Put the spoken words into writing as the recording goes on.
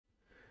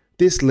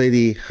This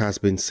lady has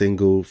been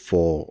single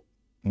for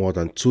more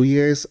than 2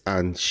 years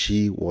and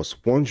she was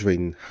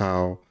wondering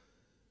how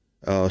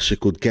she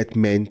could get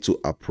men to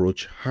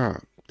approach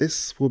her.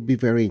 This would be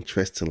very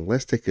interesting.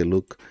 Let's take a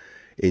look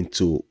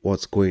into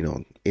what's going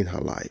on in her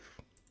life.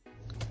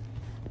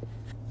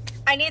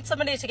 I need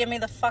somebody to give me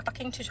the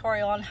fucking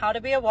tutorial on how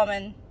to be a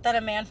woman that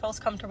a man feels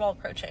comfortable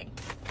approaching.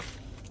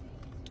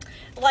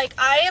 Like,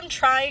 I am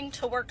trying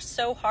to work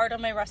so hard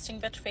on my resting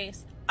bitch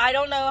face. I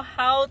don't know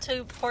how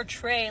to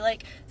portray,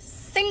 like,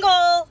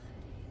 single.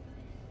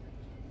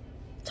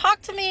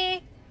 Talk to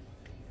me.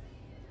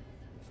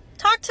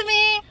 Talk to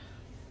me.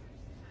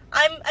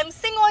 I'm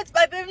single.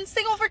 I've been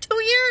single for 2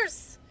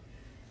 years.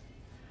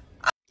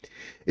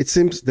 It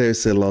seems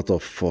there's a lot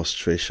of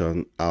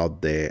frustration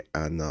out there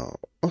and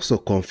also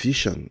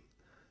confusion.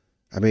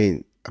 I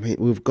mean,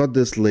 we've got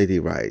this lady,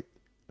 right?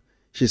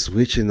 She's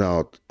reaching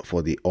out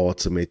for the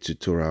ultimate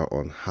tutorial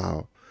on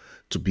how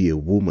to be a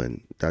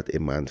woman that a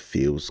man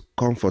feels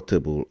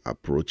comfortable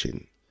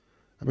approaching.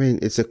 I mean,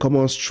 it's a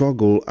common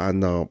struggle,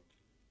 and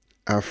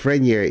our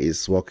friend here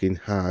is working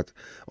hard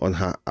on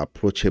her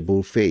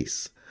approachable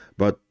face.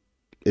 But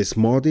is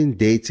modern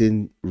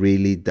dating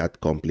really that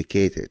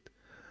complicated?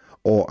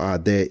 Or are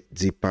there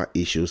deeper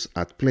issues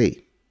at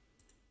play?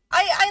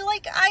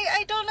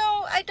 I don't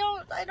know.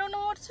 I don't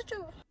know what to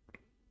do.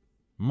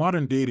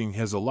 Modern dating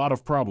has a lot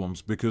of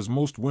problems because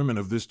most women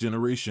of this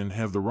generation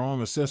have the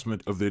wrong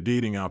assessment of their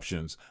dating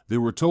options. They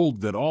were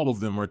told that all of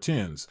them are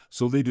 10s,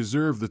 so they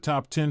deserve the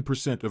top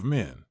 10% of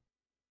men.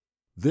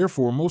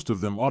 Therefore, most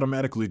of them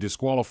automatically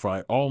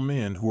disqualify all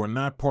men who are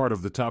not part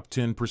of the top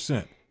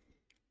 10%.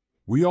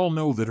 We all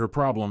know that her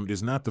problem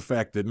is not the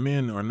fact that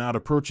men are not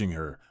approaching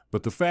her,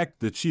 but the fact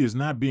that she is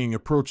not being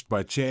approached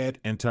by Chad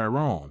and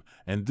Tyrone,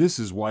 and this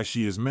is why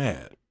she is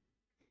mad.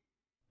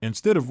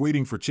 Instead of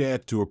waiting for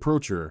Chad to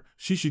approach her,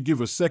 she should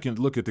give a second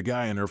look at the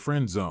guy in her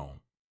friend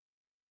zone.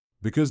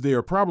 Because they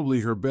are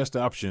probably her best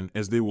option,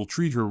 as they will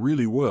treat her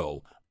really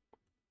well.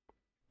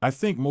 I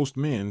think most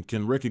men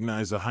can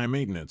recognize a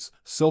high-maintenance,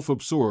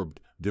 self-absorbed,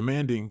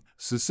 demanding,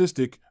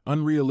 narcissistic,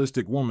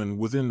 unrealistic woman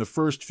within the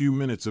first few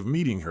minutes of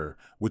meeting her,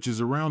 which is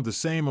around the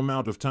same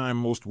amount of time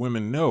most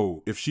women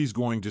know if she's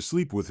going to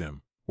sleep with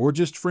him, or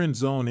just friend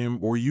zone him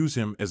or use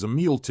him as a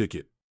meal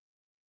ticket.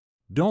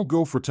 Don't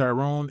go for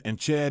Tyrone and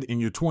Chad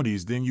in your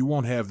 20s, then you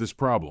won't have this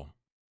problem.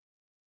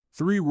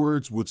 3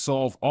 words would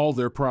solve all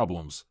their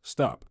problems.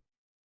 Stop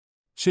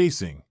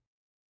chasing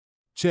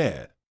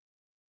Chad.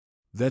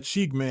 That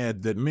sheik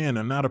mad that men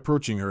are not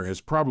approaching her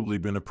has probably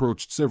been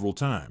approached several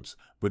times,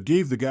 but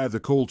gave the guy the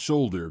cold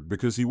shoulder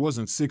because he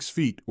wasn't 6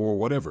 feet or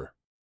whatever.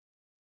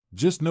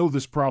 Just know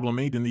this problem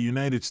ain't in the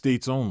United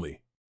States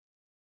only.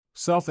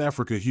 South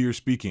Africa here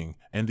speaking,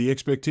 and the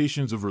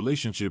expectations of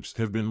relationships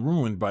have been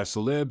ruined by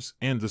celebs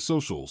and the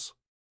socials.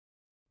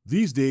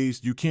 These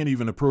days, you can't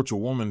even approach a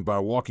woman by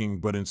walking,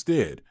 but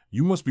instead,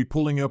 you must be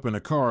pulling up in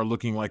a car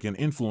looking like an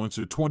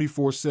influencer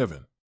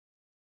 24/7.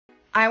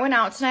 I went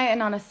out tonight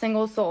and on a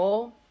single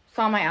soul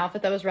saw my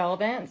outfit that was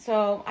relevant,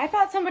 so I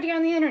thought somebody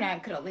on the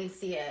internet could at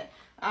least see it,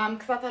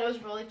 because I thought it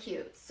was really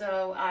cute.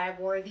 So I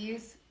wore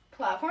these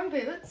platform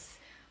boots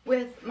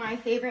with my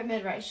favorite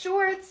mid-rise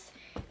shorts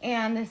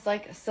and this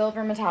like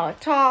silver metallic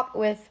top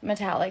with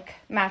metallic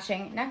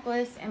matching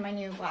necklace and my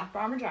new black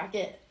bomber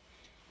jacket.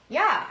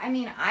 Yeah, I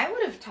mean, I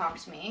would have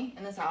talked to me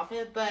in this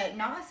outfit, but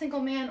not a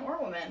single man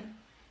or woman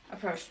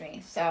approached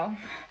me. So,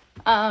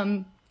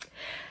 I'm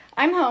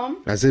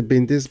home. Has it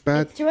been this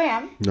bad? It's 2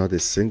 a.m. Not a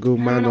single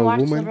I'm man gonna or watch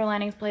woman? Silver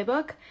Linings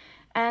Playbook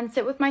and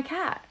sit with my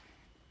cat.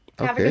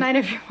 Have a Okay. good night,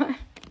 everyone.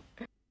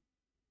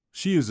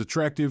 She is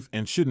attractive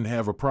and shouldn't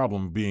have a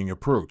problem being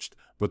approached,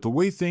 but the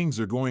way things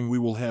are going, we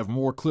will have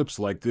more clips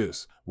like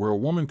this, where a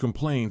woman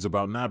complains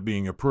about not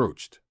being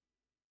approached.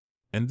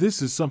 And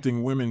this is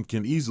something women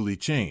can easily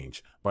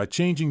change, by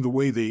changing the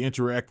way they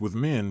interact with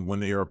men when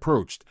they are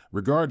approached,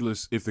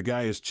 regardless if the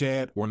guy is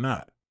Chad or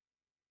not.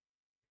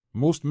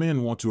 Most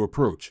men want to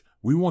approach.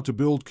 We want to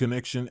build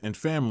connection and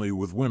family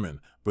with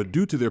women, but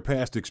due to their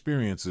past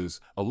experiences,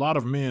 a lot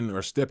of men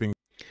are stepping.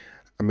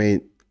 I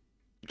mean,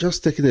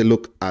 just taking a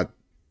look at,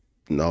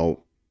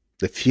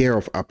 the fear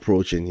of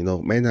approaching,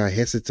 men are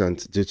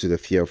hesitant due to the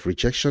fear of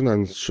rejection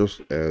and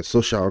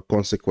social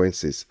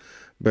consequences.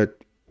 But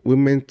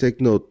women, take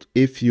note,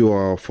 if you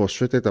are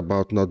frustrated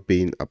about not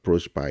being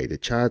approached by the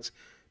chat,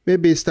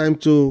 maybe it's time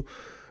to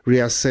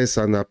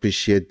reassess and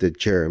appreciate the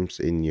germs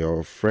in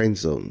your friend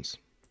zones.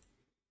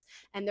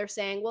 And they're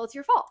saying, well, it's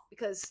your fault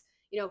because,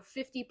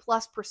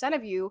 50+%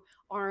 of you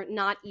are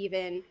not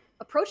even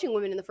approaching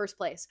women in the first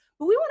place.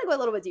 But we want to go a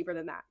little bit deeper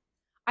than that.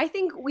 I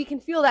think we can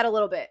feel that a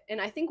little bit. And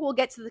I think we'll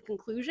get to the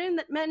conclusion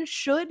that men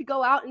should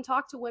go out and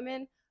talk to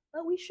women,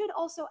 but we should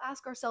also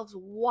ask ourselves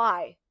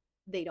why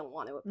they don't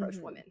want to approach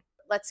women.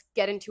 Let's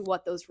get into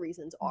what those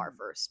reasons are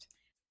first.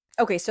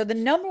 Okay, so the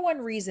number one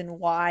reason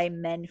why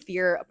men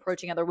fear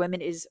approaching other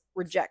women is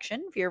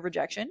rejection, fear of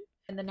rejection.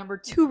 And the number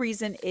 2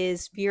 reason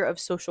is fear of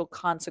social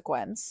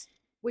consequence.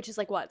 Which is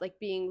like what? Like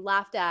being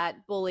laughed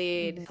at,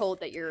 bullied, Mhm. told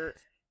that you're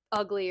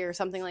ugly or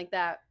something like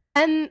that.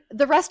 And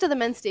the rest of the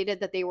men stated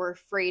that they were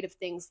afraid of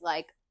things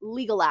like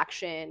legal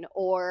action,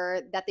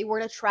 or that they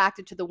weren't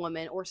attracted to the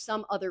woman, or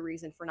some other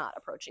reason for not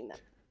approaching them.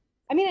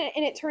 I mean,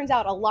 and it turns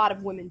out a lot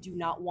of women do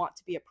not want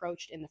to be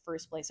approached in the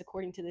first place,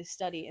 according to this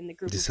study in the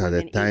group These of are the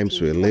women times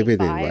 18 we're to living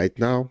in 25. right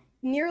now.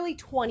 Nearly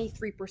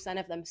 23%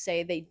 of them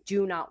say they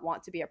do not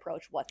want to be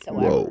approached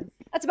whatsoever. Whoa.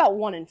 That's about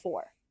 1 in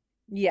 4.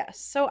 Yes.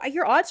 So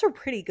your odds are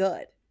pretty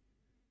good.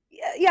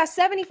 Yeah,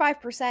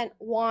 75%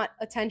 want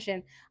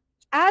attention.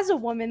 As a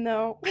woman,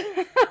 though,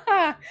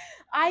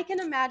 I can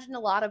imagine a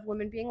lot of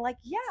women being like,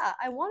 yeah,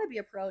 I want to be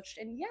approached.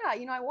 And yeah,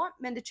 I want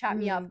men to chat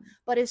me up.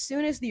 But as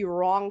soon as the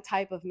wrong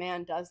type of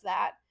man does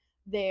that,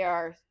 they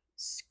are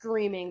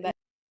screaming that.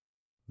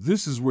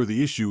 This is where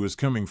the issue is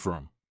coming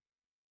from.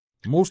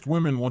 Most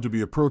women want to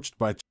be approached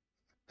by...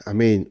 I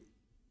mean,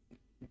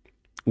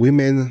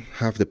 women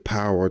have the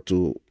power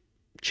to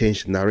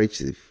change the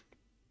narrative.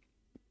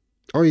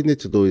 All you need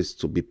to do is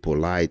to be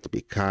polite, to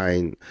be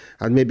kind,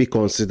 and maybe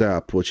consider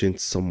approaching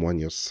someone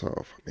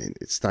yourself. I mean,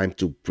 it's time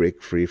to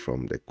break free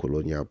from the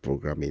colonial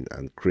programming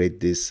and create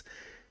this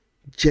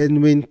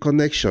genuine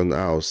connection,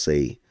 I'll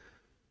say.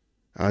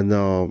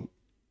 And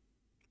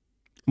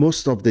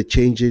most of the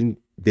changing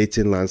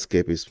dating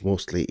landscape is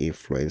mostly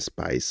influenced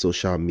by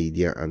social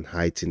media and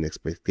heightened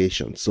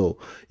expectations. So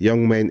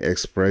young men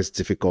express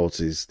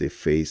difficulties they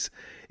face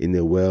in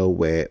a world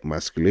where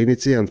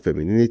masculinity and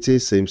femininity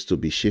seems to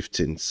be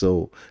shifting.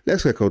 So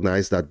let's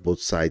recognize that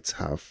both sides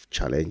have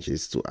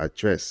challenges to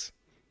address.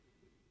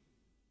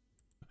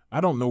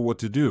 I don't know what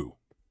to do.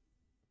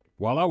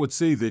 While I would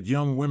say that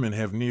young women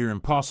have near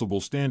impossible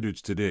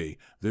standards today,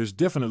 there's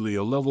definitely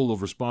a level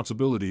of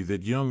responsibility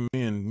that young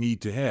men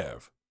need to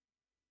have.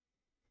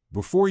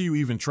 Before you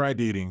even try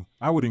dating,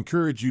 I would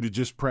encourage you to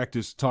just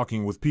practice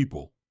talking with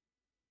people.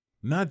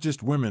 Not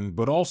just women,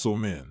 but also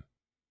men.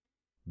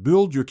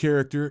 Build your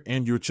character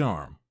and your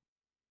charm.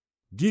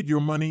 Get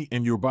your money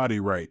and your body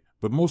right,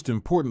 but most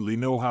importantly,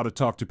 know how to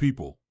talk to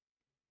people.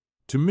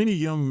 Too many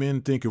young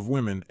men think of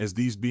women as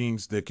these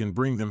beings that can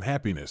bring them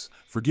happiness,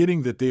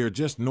 forgetting that they are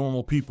just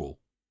normal people.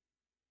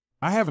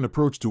 I haven't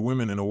approached to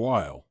women in a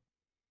while.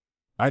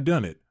 I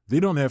done it. They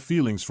don't have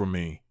feelings for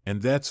me,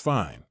 and that's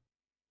fine.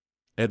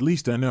 At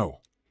least I know.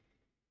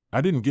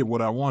 I didn't get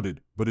what I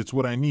wanted, but it's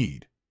what I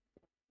need.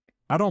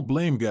 I don't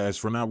blame guys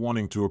for not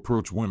wanting to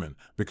approach women,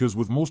 because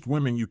with most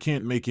women you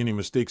can't make any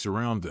mistakes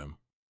around them.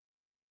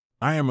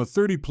 I am a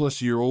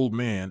 30-plus-year-old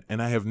man,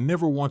 and I have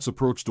never once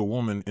approached a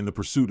woman in the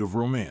pursuit of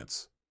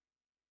romance.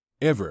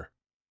 Ever.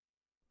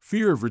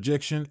 Fear of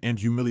rejection and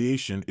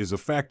humiliation is a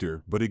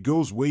factor, but it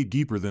goes way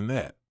deeper than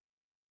that.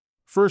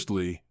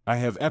 Firstly, I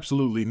have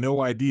absolutely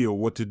no idea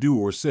what to do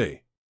or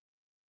say.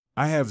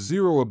 I have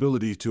zero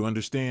ability to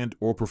understand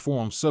or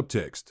perform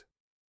subtext.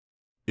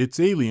 It's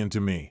alien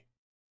to me.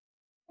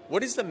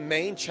 What is the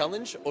main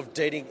challenge of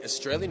dating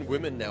Australian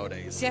women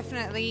nowadays?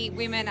 Definitely,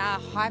 women are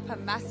hyper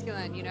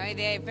masculine.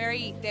 They're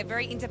very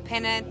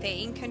independent. They're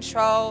in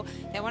control.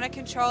 They want to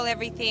control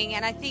everything.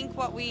 And I think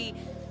what we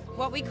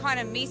kind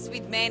of miss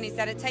with men is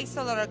that it takes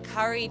a lot of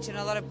courage and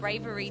a lot of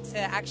bravery to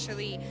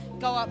actually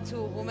go up to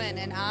a woman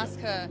and ask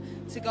her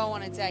to go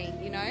on a date,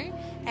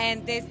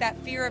 And there's that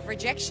fear of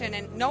rejection,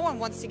 and no one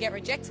wants to get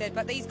rejected,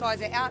 but these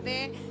guys are out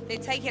there, they're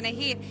taking a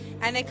hit,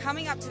 and they're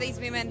coming up to these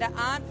women that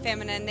aren't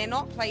feminine, they're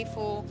not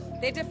playful,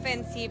 they're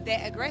defensive,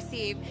 they're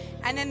aggressive,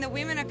 and then the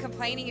women are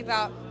complaining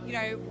about,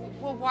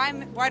 well,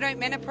 why don't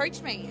men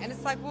approach me? And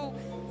it's like, well,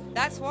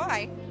 that's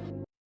why.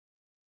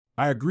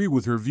 I agree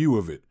with her view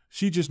of it.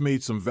 She just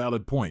made some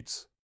valid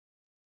points.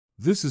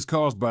 This is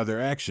caused by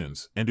their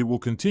actions, and it will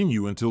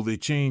continue until they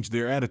change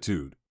their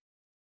attitude.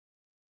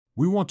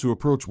 We want to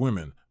approach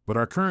women, but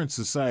our current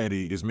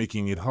society is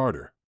making it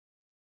harder.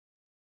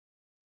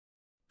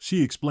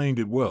 She explained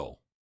it well.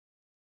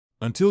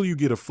 Until you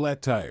get a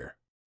flat tire.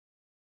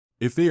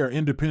 If they are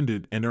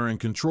independent and are in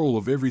control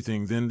of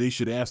everything, then they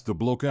should ask the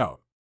bloke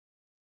out.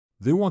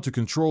 They want to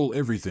control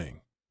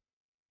everything.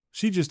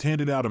 She just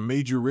handed out a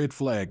major red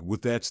flag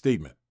with that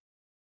statement.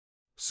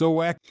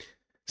 So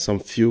Some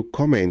few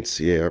comments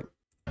here.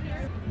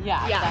 Yeah.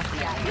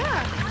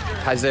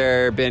 Has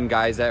there been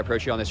guys that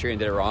approached you on the street and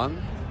did it wrong?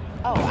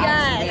 Oh,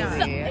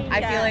 absolutely. Yes.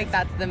 I feel like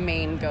that's the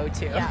main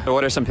go-to. Yeah. So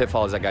what are some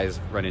pitfalls that guys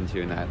run into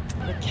in that?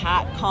 The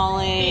cat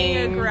calling.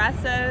 Being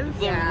aggressive.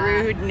 The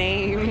rude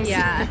names.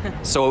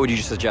 Yeah. So what would you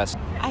suggest?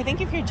 I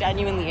think if you're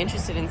genuinely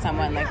interested in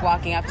someone, like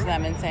walking up to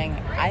them and saying,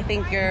 I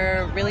think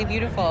you're really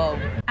beautiful.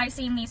 I've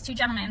seen these two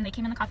gentlemen. They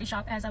came in the coffee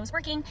shop as I was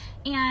working,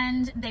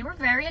 and they were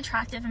very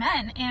attractive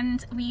men,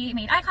 and we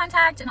made eye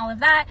contact and all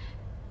of that,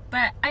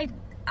 but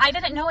I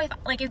didn't know if,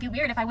 it'd be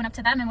weird if I went up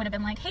to them and would have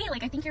been like, hey,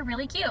 I think you're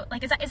really cute.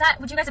 Is that,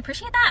 would you guys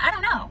appreciate that? I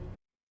don't know.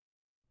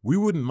 We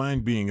wouldn't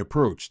mind being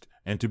approached,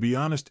 and to be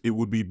honest, it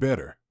would be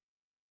better.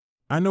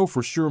 I know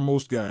for sure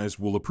most guys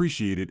will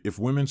appreciate it if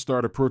women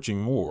start approaching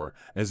more,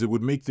 as it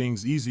would make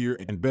things easier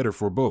and better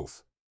for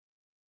both.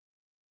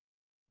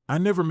 I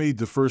never made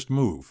the first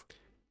move.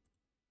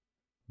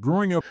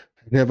 Growing up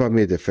Never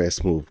made the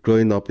first move.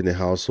 Growing up in a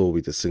household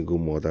with a single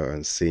mother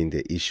and seeing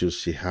the issues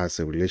she has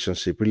in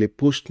relationship really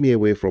pushed me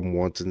away from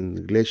wanting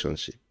a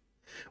relationship.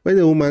 When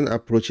a woman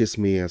approaches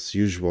me as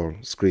usual,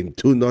 scream,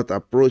 "Do not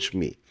approach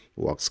me."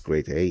 Works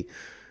great, hey?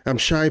 I'm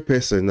shy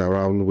person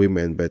around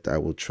women, but I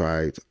will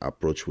try to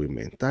approach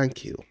women.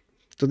 Thank you.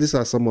 So these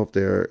are some of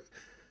the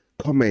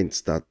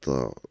comments that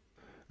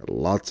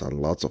lots and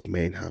lots of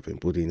men have been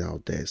putting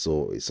out there.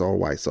 So it's all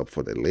wise up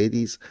for the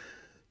ladies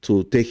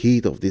to take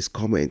heed of these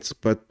comments.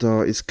 But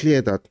it's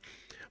clear that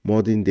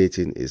modern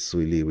dating is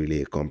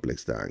really a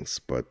complex dance.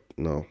 But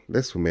no,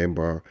 let's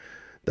remember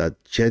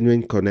that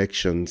genuine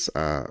connections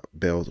are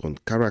built on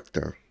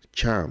character,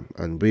 charm,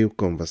 and real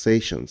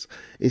conversations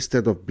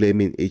instead of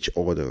blaming each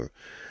other.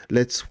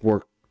 Let's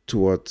work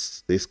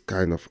towards this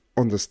kind of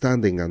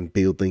understanding and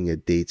building a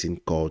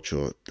dating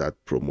culture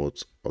that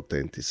promotes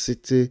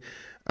authenticity.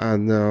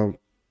 And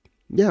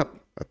yeah,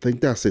 I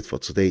think that's it for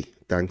today.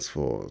 Thanks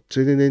for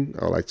tuning in.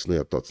 I'd like to know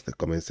your thoughts in the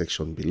comment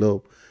section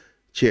below.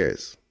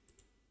 Cheers.